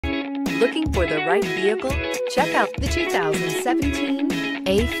Looking for the right vehicle? Check out the 2017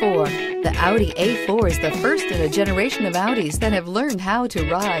 A4. The Audi A4 is the first in a generation of Audis that have learned how to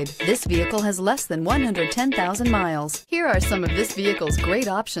ride. This vehicle has less than 110,000 miles. Here are some of this vehicle's great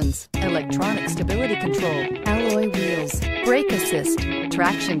options: electronic stability control, alloy wheels, brake assist,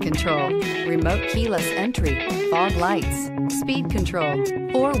 traction control, remote keyless entry, fog lights, speed control,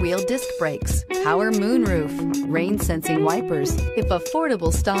 four-wheel disc brakes, power moonroof, rain sensing wipers. If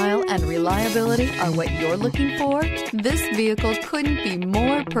affordable style and reliability are what you're looking for, this vehicle couldn't be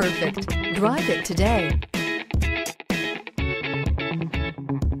more perfect. Drive it today.